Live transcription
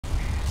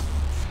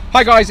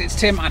Hi guys, it's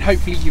Tim, and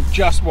hopefully you've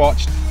just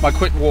watched my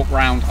quick walk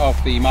round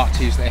of the Mark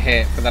IIs that are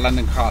here for the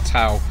London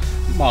Cartel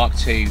Mark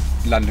II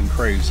London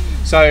Cruise.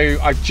 So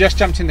I've just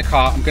jumped in the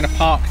car. I'm going to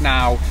park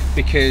now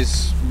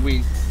because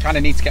we kind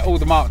of need to get all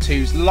the Mark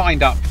IIs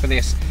lined up for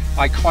this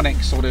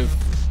iconic sort of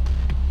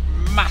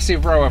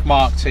massive row of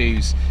Mark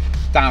IIs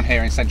down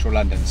here in central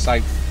London. So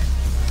I'm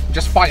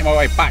just fighting my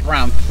way back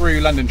round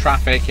through London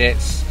traffic.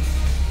 It's,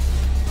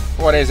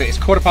 what is it? It's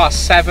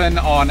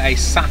 7:15 on a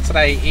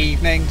Saturday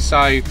evening.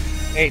 So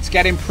it's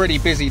getting pretty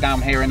busy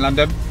down here in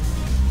London.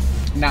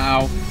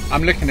 Now,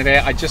 I'm looking at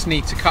it, I just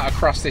need to cut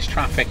across this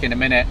traffic in a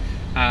minute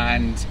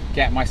and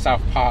get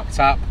myself parked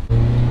up.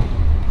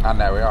 And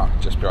there we are,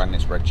 just behind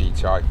this red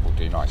GTI, will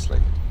do nicely.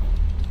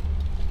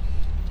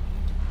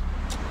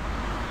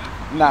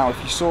 Now,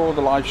 if you saw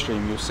the live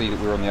stream, you'll see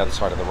that we're on the other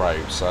side of the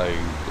road. So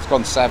it's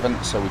gone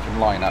 7, so we can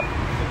line up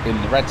in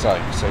the red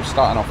zone. So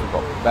starting off, we've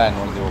got Ben,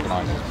 one of the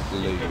organisers,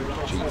 blue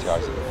GTIs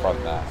at the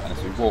front there. And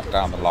as we walk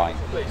down the line,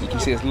 you can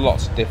see there's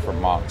lots of different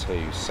Mark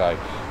IIs. So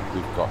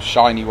we've got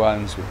shiny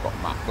ones, we've got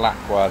matte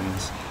black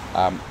ones.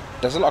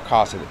 There's a lot of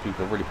cars here that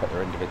people have really put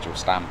their individual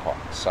stamp on.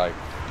 So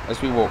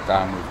as we walk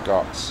down, we've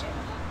got,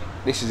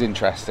 this is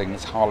interesting,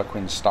 this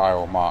Harlequin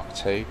style Mark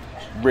II.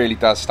 Really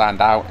does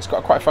stand out. It's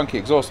got quite a funky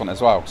exhaust on it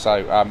as well. So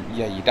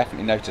yeah, you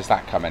definitely notice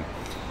that coming.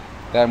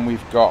 Then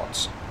we've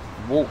got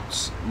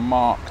Waltz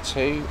Mark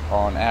II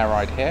on air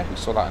ride here. We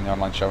saw that in the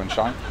online show and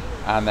shine.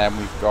 And then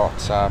we've got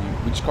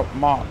we just got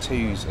Mark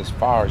IIs as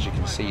far as you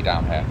can see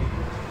down here.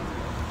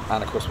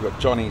 And of course we've got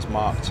Johnny's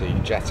Mark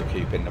II Jetta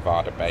Coupe in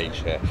Nevada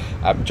beige here.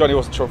 Johnny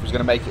wasn't sure if he was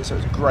going to make it, so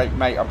it was great,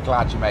 mate. I'm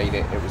glad you made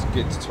it. It was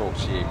good to talk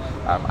to you.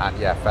 And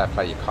yeah, fair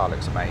play. Your car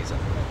looks amazing.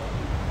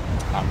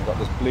 And we've got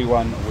this blue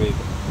one with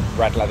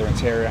red leather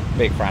interior.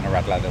 Big fan of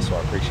red leather, so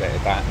I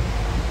appreciated that.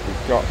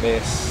 We've got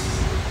this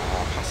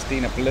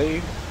Pastina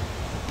blue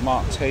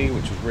Mark II,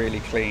 which was really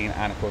clean,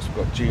 and of course we've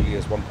got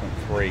Julia's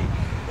 1.3.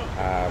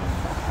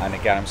 And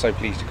again, I'm so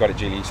pleased you got it,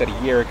 Julia. You said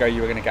a year ago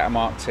you were going to get a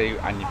Mark II,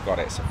 and you've got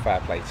it, so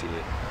fair play to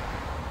you.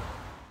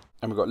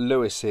 And we've got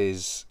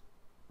Lewis's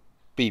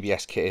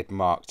BBS kitted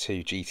Mark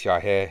II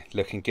GTI here,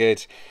 looking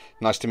good.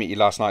 Nice to meet you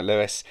last night,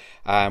 Lewis.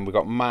 We've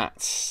got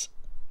Matt's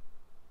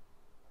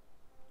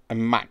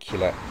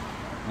immaculate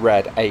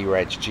red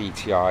A-Reg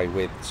GTI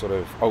with sort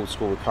of old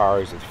school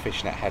Recaros with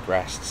fishnet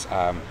headrests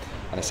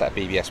and a set of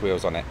BBS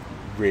wheels on it.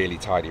 Really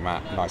tidy,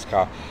 Matt, nice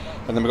car.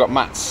 And then we've got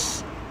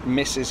Matt's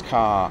Mrs.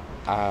 car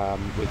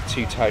with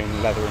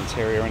two-tone leather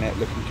interior in it,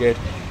 looking good.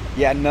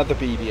 Yeah, another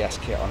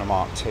BBS kit on a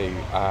Mark II.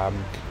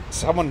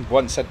 Someone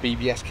once said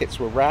BBS kits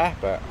were rare,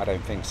 but I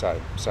don't think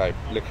so. So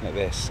looking at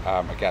this,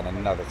 again,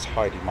 another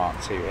tidy Mark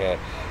II here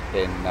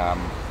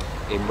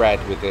in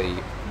red with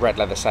the red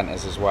leather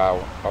centres as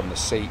well on the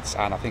seats,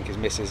 and I think his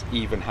missus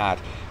even had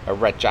a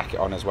red jacket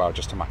on as well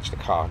just to match the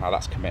car. Now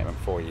that's commitment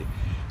for you.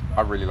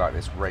 I really like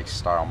this race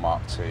style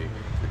Mark II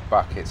with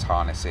buckets,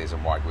 harnesses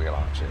and wide wheel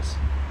arches.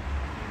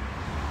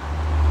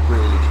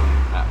 Really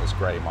keen at this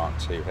grey Mark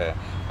II here.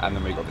 And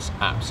then we've got this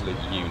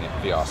absolute unit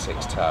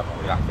VR6 turbo.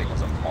 That thing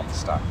was a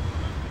monster.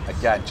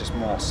 Again, just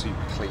more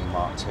super clean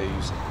Mark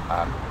IIs.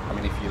 I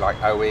mean, if you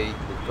like OE,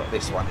 we've got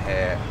this one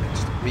here,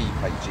 just a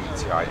B-plate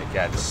GTI,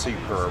 again,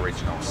 super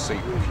original,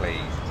 super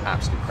clean,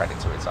 absolute credit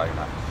to its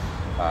owner.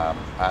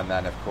 And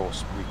then, of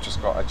course, we've just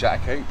got a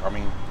Jetta Coupe. I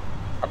mean,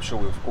 I'm sure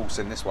we've all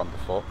seen this one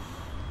before.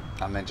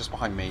 And then just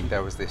behind me,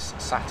 there was this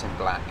satin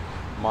black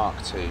Mark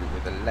II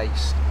with a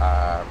laced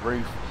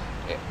roof.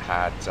 It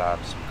had some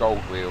gold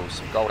wheels,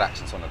 some gold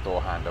accents on the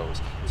door handles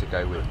to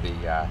go with the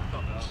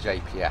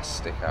JPS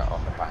sticker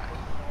on the back.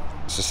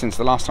 So since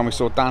the last time we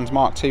saw Dan's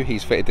Mark II,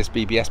 he's fitted this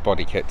BBS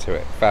body kit to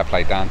it. Fair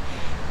play, Dan.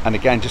 And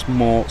again, just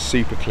more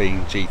super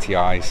clean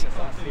GTIs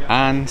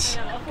and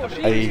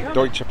a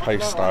Deutsche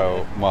Post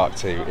style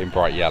Mark II in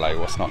bright yellow.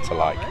 What's not to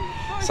like?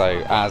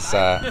 So as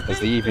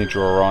the evening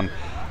drew on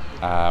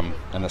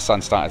and the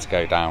sun started to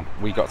go down,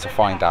 we got to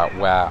find out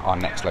where our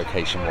next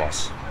location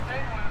was.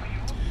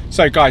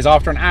 So guys,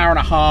 after an hour and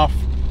a half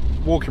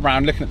walking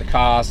around, looking at the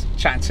cars,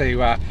 chatting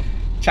to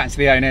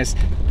the owners,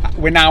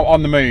 we're now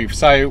on the move.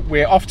 So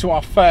we're off to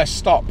our first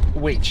stop,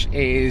 which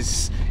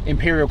is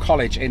Imperial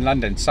College in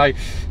London. So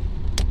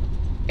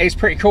it's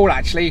pretty cool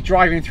actually,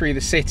 driving through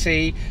the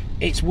city.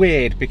 It's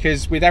weird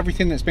because with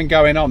everything that's been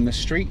going on, the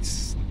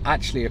streets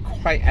actually are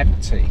quite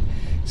empty.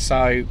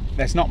 So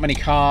there's not many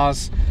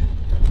cars.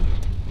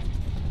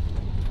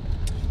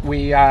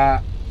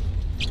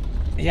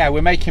 Yeah,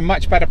 we're making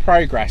much better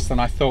progress than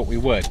I thought we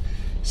would.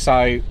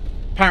 So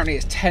apparently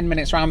it's 10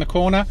 minutes around the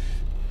corner,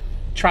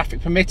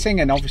 traffic permitting,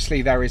 and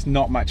obviously there is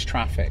not much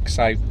traffic.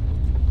 So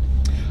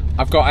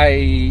I've got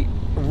a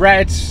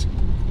red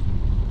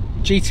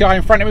GTI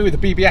in front of me with a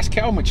BBS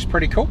kit on, which is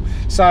pretty cool.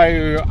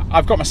 So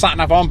I've got my sat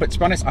nav on, but to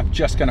be honest, I'm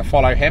just going to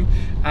follow him,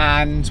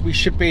 and we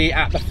should be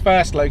at the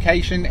first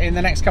location in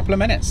the next couple of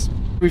minutes.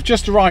 We've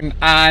just arrived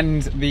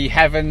and the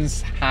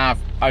heavens have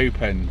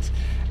opened.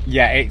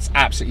 Yeah, it's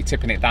absolutely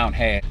tipping it down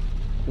here.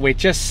 We're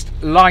just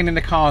lining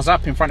the cars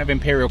up in front of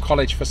Imperial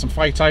College for some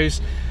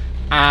photos,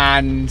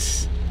 and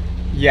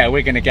yeah,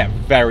 we're going to get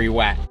very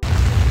wet.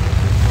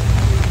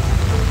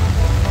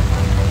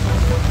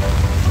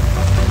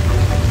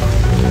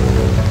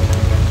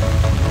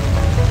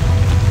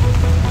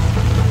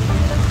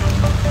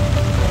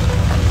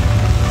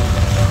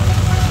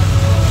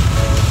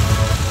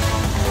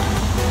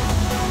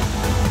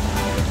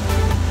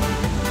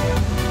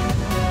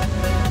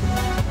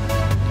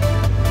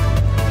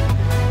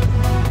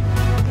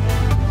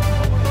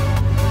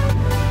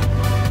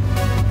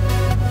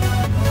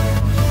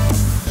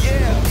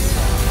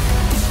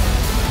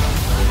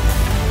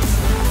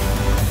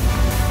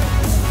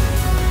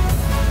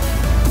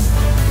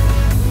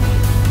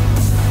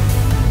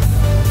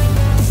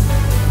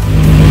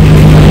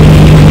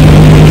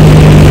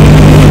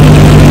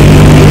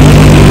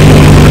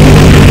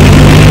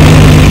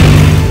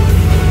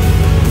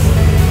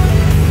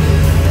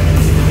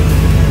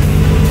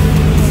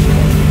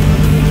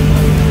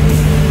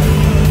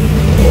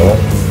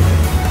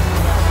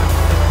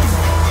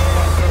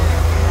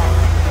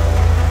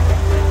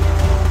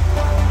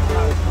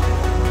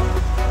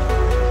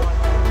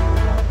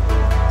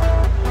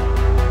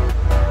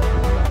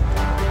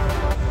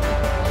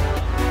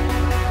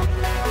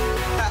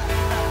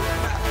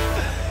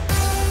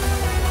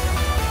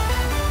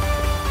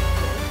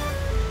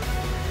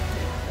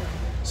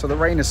 So the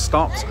rain has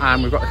stopped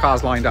and we've got the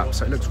cars lined up,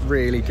 so it looks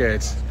really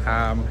good.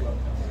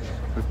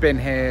 We've been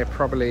here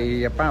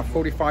probably about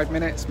 45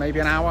 minutes, maybe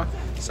an hour.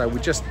 So we're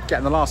just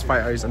getting the last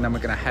photos and then we're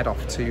going to head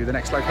off to the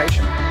next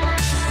location.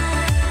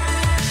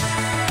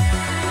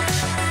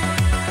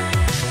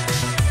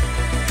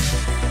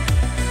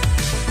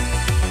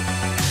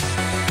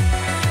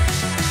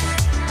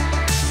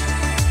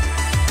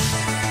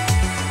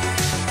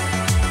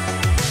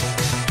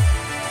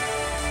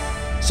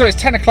 So it's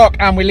 10 o'clock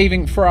and we're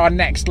leaving for our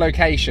next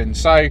location.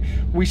 So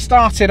we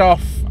started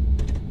off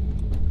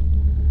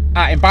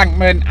at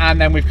Embankment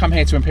and then we've come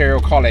here to Imperial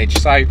College.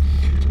 So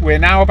we're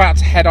now about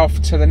to head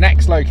off to the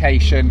next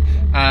location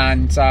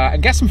and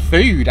get some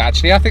food.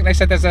 Actually, I think they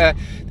said there's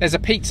a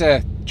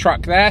pizza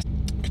truck there.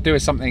 Could do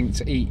with something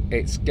to eat.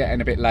 It's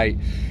getting a bit late.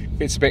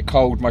 It's a bit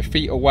cold. My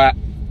feet are wet.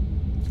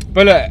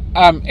 But look,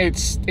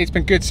 it's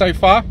been good so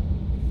far.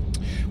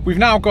 We've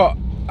now got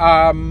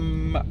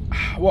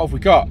what have we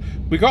got?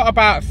 We got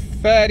about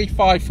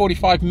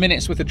 35-45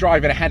 minutes worth of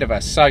driving ahead of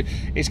us. So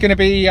it's going to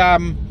be yeah,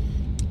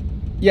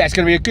 it's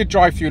going to be a good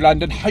drive through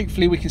London.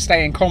 Hopefully we can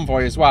stay in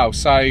convoy as well,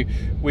 so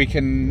we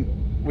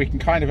can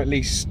kind of at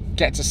least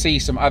get to see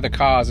some other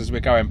cars as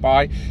we're going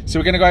by. So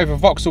we're going to go over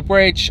Vauxhall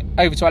Bridge,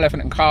 over to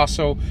Elephant and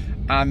Castle,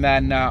 and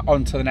then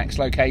on to the next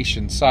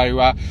location.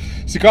 So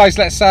so guys,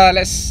 let's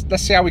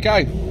see how we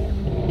go.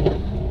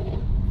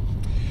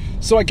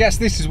 So I guess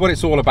this is what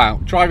it's all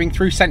about, driving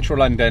through central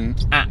London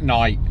at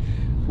night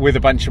with a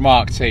bunch of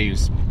Mark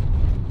IIs.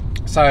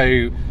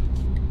 So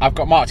I've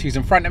got Mark IIs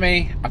in front of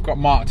me, I've got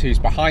Mark IIs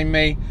behind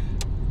me,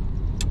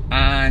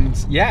 and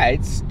yeah,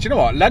 do you know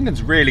what?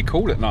 London's really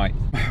cool at night.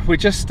 We're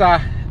just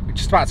about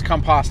to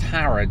come past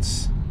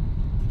Harrods,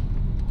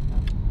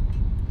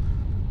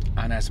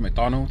 and there's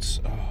McDonald's.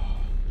 Oh.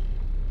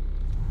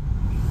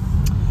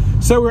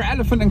 So we're at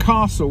Elephant and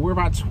Castle. We're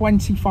about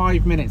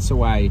 25 minutes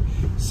away.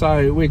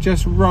 So we're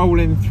just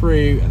rolling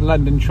through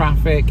London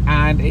traffic,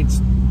 and I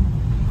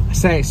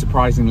say it's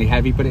surprisingly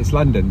heavy, but it's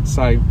London.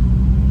 So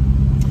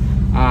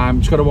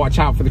just got to watch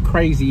out for the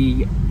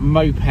crazy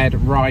moped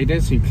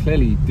riders who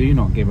clearly do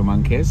not give a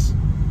monkeys.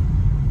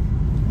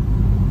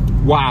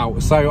 Wow.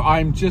 So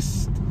I'm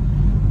just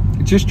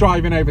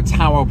driving over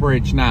Tower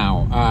Bridge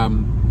now.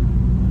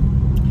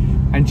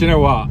 And do you know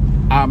what?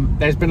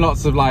 There's been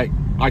lots of like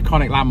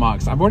iconic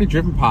landmarks I've already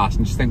driven past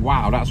and just think,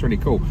 wow, that's really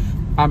cool.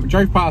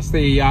 Drove past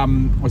the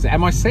was it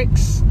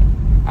MI6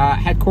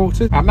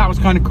 headquarters, and that was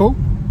kind of cool.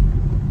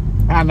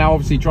 And now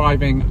obviously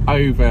driving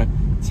over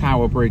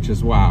Tower Bridge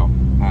as well.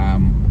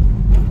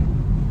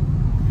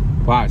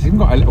 Wow, it's even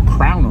got a little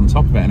crown on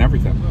top of it and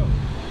everything.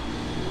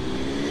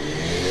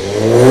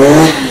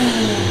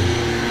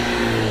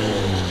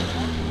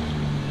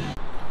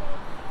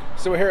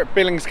 So we're here at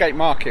Billingsgate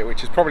Market,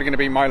 which is probably going to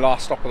be my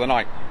last stop of the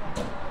night.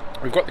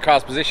 We've got the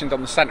cars positioned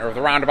on the centre of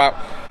the roundabout.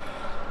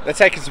 They're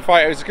taking some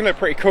photos. It's going to look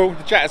pretty cool.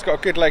 The Jetta's got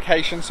a good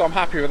location, so I'm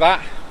happy with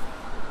that.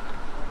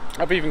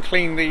 I've even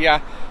cleaned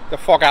the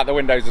fog out the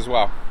windows as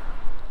well.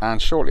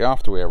 And shortly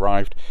after we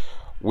arrived,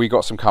 we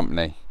got some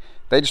company.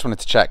 They just wanted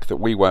to check that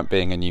we weren't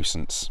being a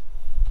nuisance.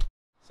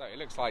 So it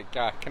looks like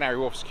Canary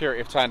Wharf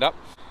security have turned up,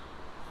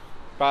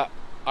 but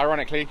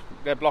ironically,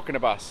 they're blocking a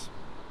bus.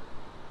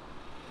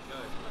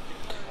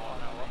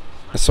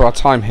 So our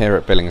time here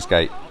at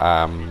Billingsgate,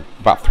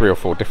 about 3 or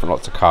 4 different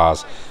lots of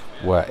cars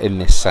were in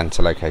this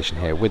centre location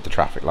here with the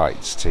traffic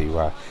lights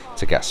to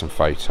get some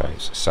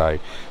photos. So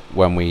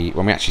when we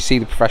actually see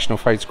the professional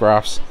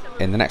photographs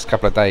in the next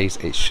couple of days,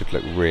 it should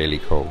look really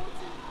cool.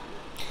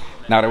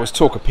 Now there was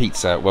talk of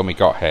pizza when we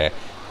got here,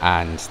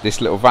 and this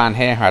little van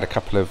here had a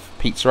couple of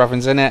pizza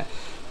ovens in it,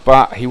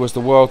 but he was the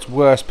world's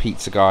worst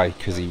pizza guy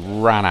because he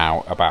ran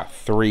out about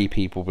 3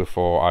 people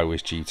before I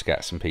was due to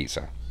get some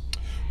pizza.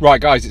 Right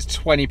guys, it's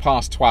 20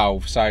 past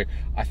 12, so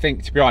I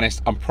think, to be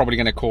honest, I'm probably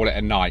going to call it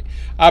a night.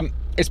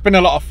 It's been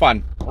a lot of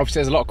fun. Obviously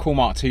there's a lot of cool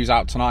Mark IIs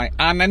out tonight,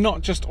 and they're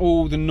not just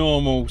all the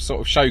normal sort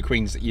of show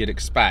queens that you'd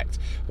expect,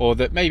 or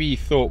that maybe you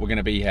thought were going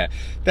to be here.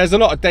 There's a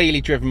lot of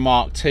daily driven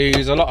Mark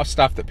IIs, a lot of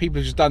stuff that people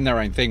have just done their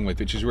own thing with,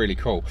 which is really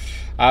cool.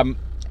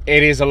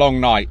 It is a long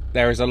night.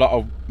 There is a lot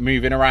of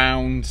moving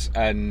around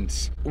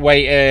and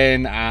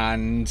waiting,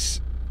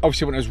 and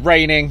obviously when it was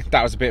raining,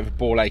 that was a bit of a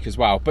ball ache as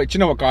well. But do you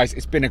know what guys,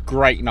 it's been a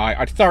great night.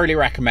 I'd thoroughly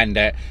recommend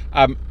it.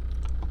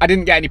 I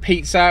didn't get any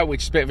pizza,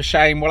 which is a bit of a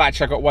shame. Well,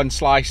 actually I got 1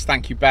 slice,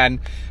 thank you Ben.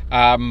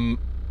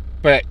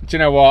 But do you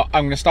know what,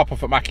 I'm going to stop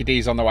off at Mackie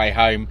D's on the way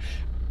home.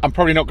 I'm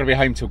probably not going to be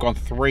home till gone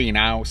 3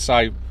 now,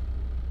 so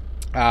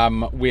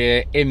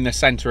we're in the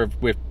centre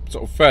of, we're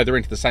sort of further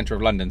into the centre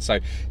of London, so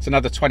it's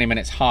another 20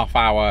 minutes, half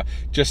hour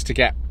just to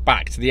get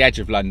back to the edge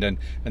of London,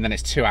 and then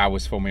it's 2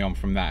 hours for me on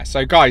from there.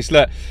 So guys,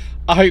 look,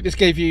 I hope this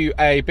gave you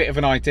a bit of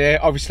an idea.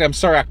 Obviously I'm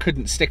sorry I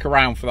couldn't stick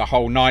around for the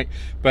whole night,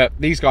 but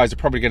these guys are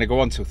probably going to go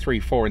on till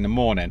 3-4 in the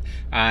morning,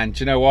 and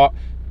you know what,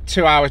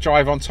 2 hour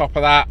drive on top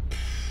of that,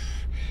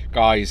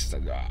 guys,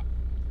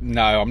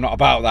 no, I'm not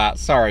about that,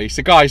 sorry.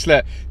 So guys,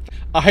 look,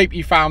 I hope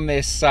you found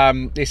this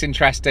this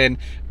interesting.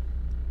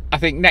 I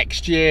think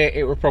next year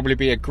it will probably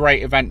be a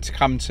great event to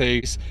come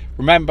to.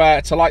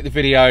 Remember to like the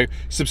video,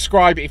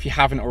 subscribe if you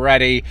haven't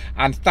already,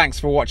 and thanks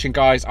for watching,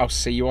 guys. I'll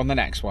see you on the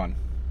next one.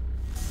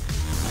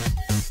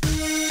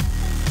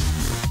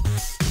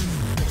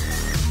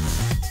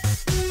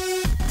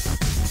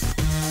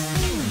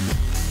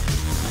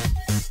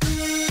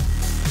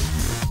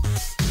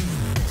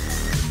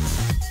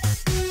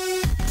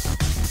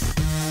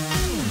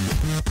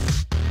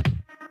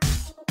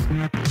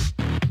 Yeah.